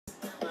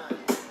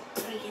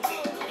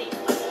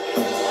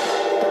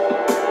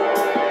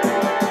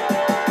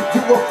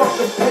a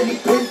fucking penny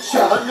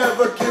pincher. I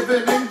never give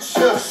an inch.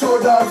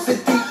 Short arms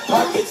and deep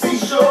pockets. Be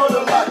sure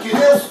to lock it.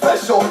 Real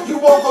special. You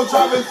won't go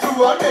driving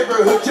through our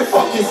neighborhood. You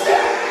fucking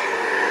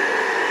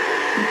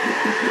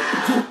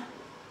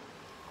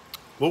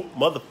Whoop,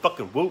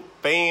 motherfucking whoop,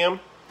 bam.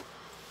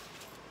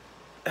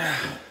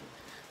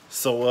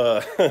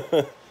 So,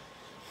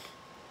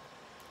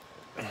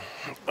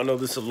 I know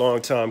this is a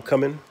long time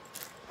coming,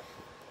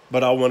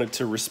 but I wanted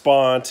to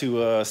respond to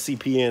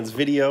CPN's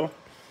video.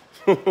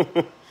 So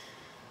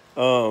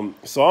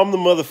I'm the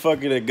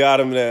motherfucker that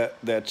got him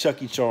that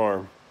Chucky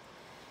charm.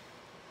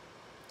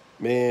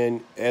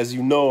 Man, as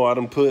you know, I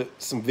done put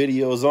some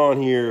videos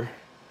on here,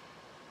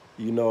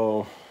 you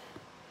know,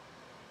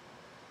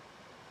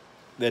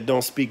 that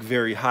don't speak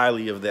very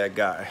highly of that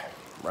guy,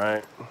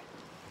 right?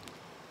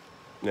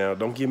 Now,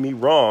 don't get me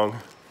wrong.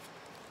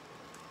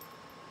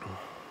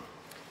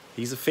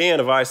 He's a fan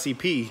of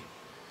ICP,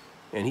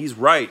 and he's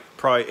right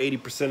probably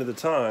 80% of the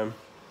time.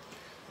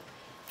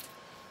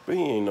 But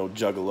he ain't no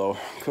Juggalo.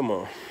 Come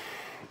on.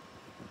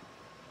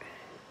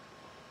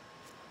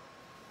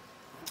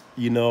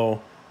 You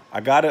know,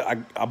 I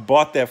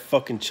bought that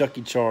fucking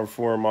Chucky charm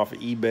for him off of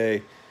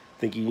eBay,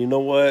 thinking, you know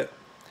what?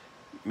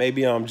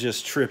 Maybe I'm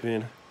just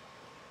tripping.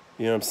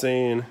 You know what I'm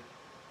saying?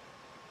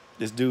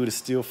 This dude is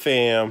still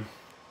fam.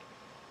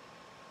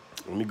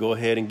 Let me go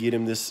ahead and get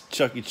him this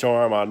Chucky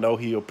charm. I know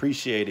he'll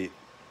appreciate it.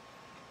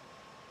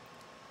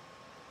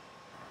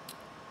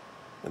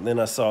 And then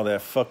I saw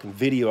that fucking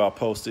video I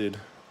posted,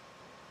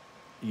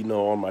 you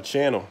know, on my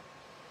channel.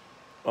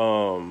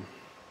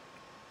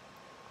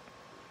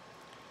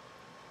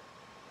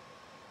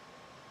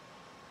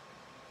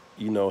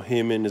 You know,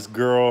 him and his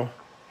girl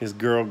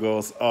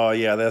goes, oh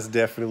yeah, that's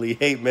definitely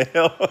hate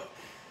mail.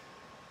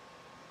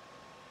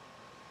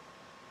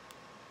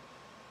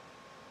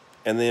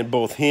 And then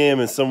both him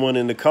and someone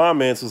in the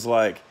comments was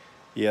like,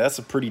 yeah, that's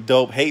a pretty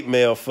dope hate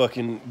mail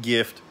fucking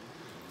gift.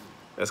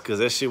 That's because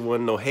that shit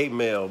wasn't no hate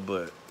mail,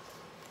 but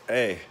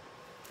hey,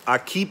 I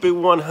keep it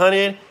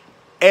 100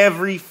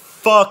 every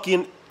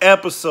fucking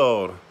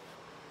episode.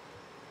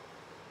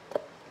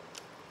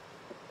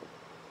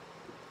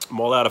 I'm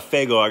all out of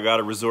Fago. I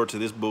gotta resort to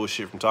this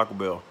bullshit from Taco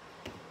Bell.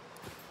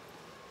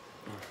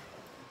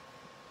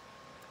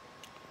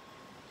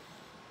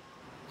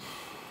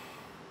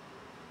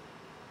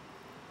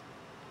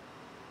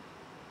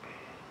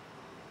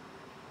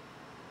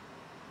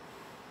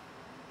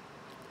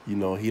 You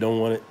know, he don't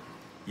want it.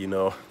 You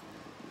know,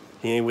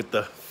 he ain't with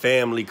the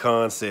family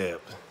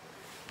concept.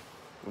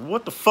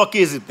 What the fuck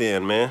is it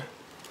then, man?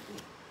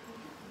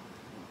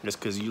 Just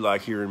because you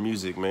like hearing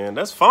music, man.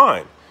 That's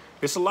fine.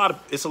 It's a lot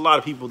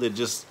of people that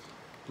just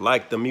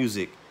like the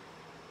music.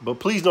 But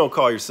please don't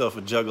call yourself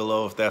a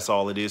Juggalo if that's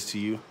all it is to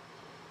you.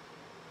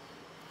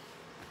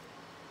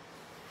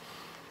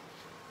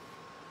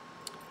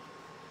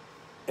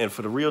 And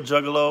for the real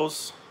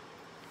Juggalos,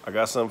 I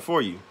got something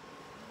for you.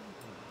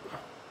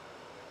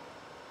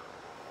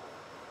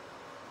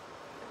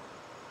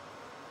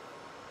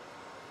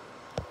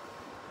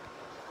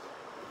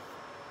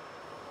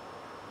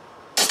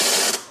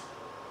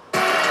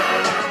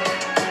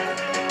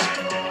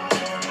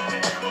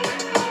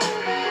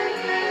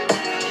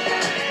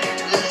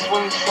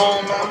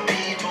 For my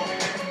people,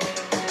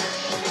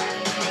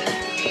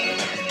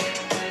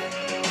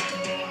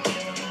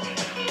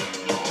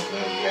 all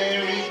the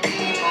very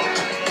people.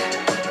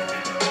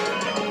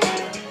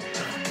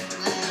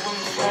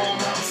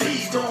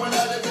 Seas going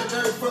out of the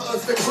dirt for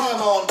us to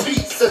climb on.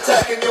 Beats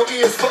attacking your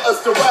ears for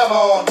us to rhyme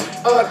on.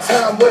 on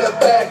time with a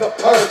bag of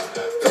perks.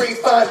 3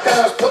 5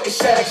 dimes putting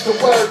shacks to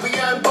work. We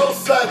on both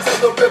sides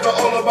of the river,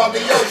 all around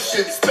the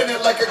ocean,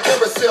 spinning like a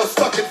carousel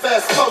stuck in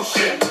fast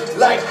motion.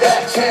 Like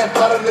that, champ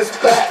out on this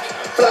back.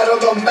 Flat on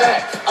the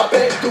Mac, I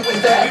been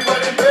doing that. We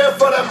running bare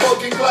for that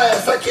broken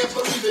glass. I can't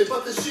believe it,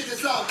 but the shit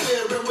is out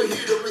there and we're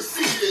here to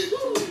receive it.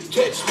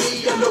 Catch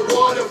me on the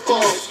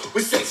waterfalls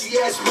with sexy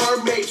ass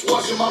mermaids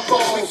washing my We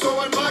balls.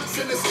 throwing rocks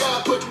in the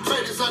sky, putting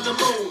craters on the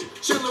moon,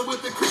 chilling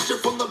with the creature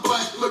from the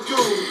Black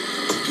Lagoon.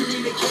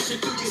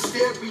 Communication through your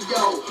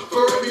stereo.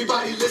 For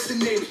everybody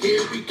listening,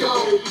 here we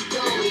go.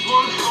 This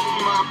one's for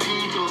my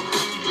people,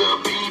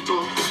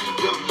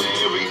 the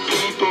very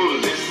people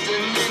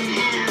listening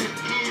here,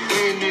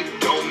 and it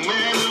don't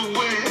matter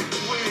where.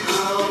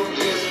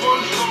 This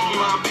one's for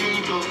my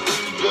people,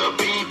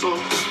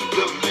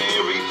 the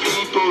very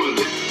people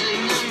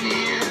listening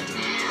here,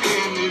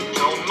 and it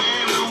don't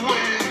matter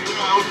where.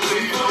 Out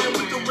there,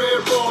 With the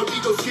rare ball,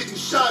 eagles getting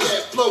shot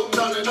at, floating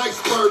on an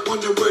iceberg,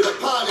 wondering where the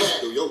pot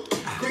at.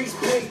 Grease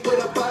paint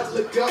with a bottle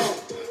of gum.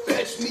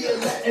 Fetch me a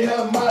Latin,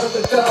 I'm out of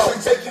the dog.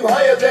 We take you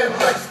higher than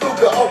Lex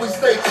Luger, always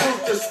stay true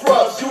to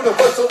scrubs.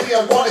 Universally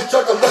unwanted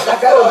Juggalo.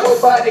 I got a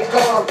robotic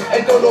arm,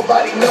 and don't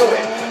nobody know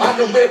it. I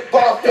can rip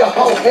off your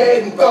whole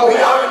head and throw We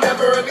it. are a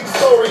never-ending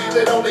story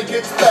that only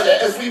gets better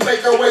as we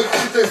make our way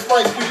through this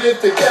life we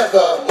live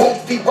together.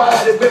 Hoopty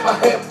riding with my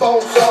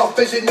headphones off,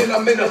 visioning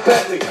I'm in a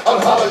Bentley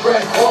on hologram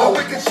The call.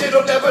 wicked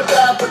shit'll never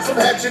die, put some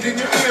hatchet in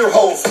your ear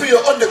holes.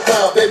 Real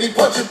underground, baby,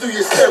 punching through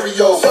your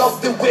stereo.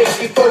 Something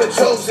wicked for the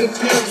chosen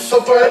few, so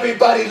for every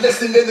everybody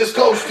listening, this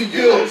goes to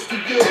you. This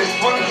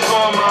one's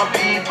for my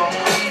people.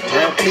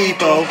 The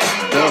people,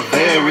 the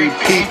very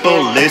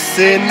people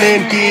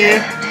listening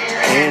here.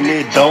 And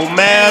it don't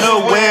matter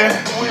where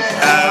we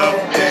out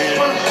This there.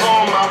 one's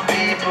for my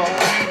people.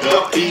 The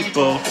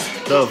people,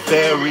 the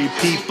very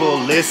people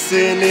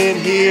listening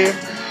here.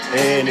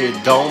 And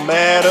it don't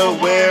matter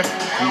where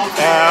we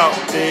out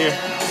there.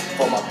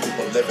 For my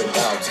people living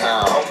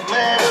downtown. No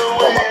matter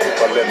For my where.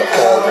 people in the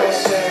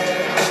forest.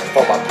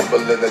 For my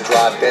people in the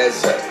dry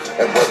desert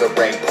and where the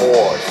rain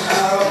pours.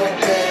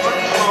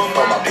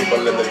 For my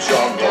people in the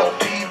jungle.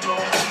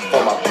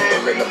 For my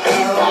people in the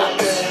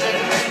boondocks.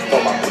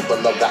 For my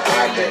people of the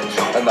island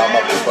and all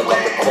my people of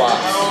the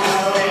crops.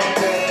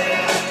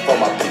 For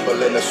my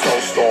people in the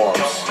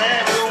snowstorms.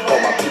 For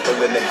my people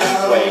in the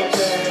heat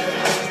waves.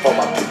 For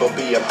my people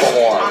being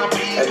born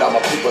and all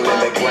my people in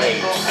their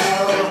graves.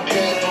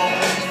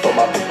 For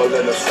my people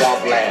in the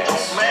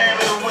swamplands.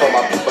 For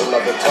my people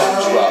of the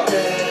tundra.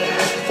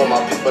 For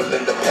my people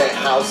in the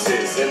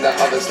penthouses and the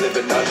others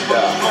living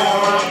under.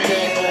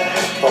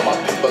 For my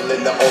people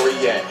in the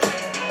Orient.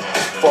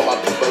 For my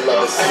people of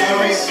the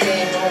seas.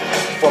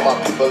 For my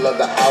people of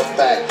the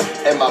outback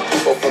and my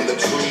people from the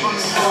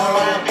trees.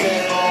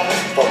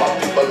 For my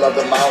people of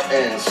the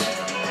mountains.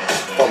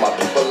 For my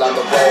people on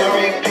the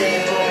road.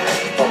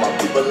 For my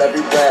people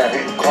everywhere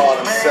who call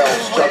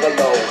themselves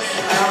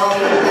Juggalos.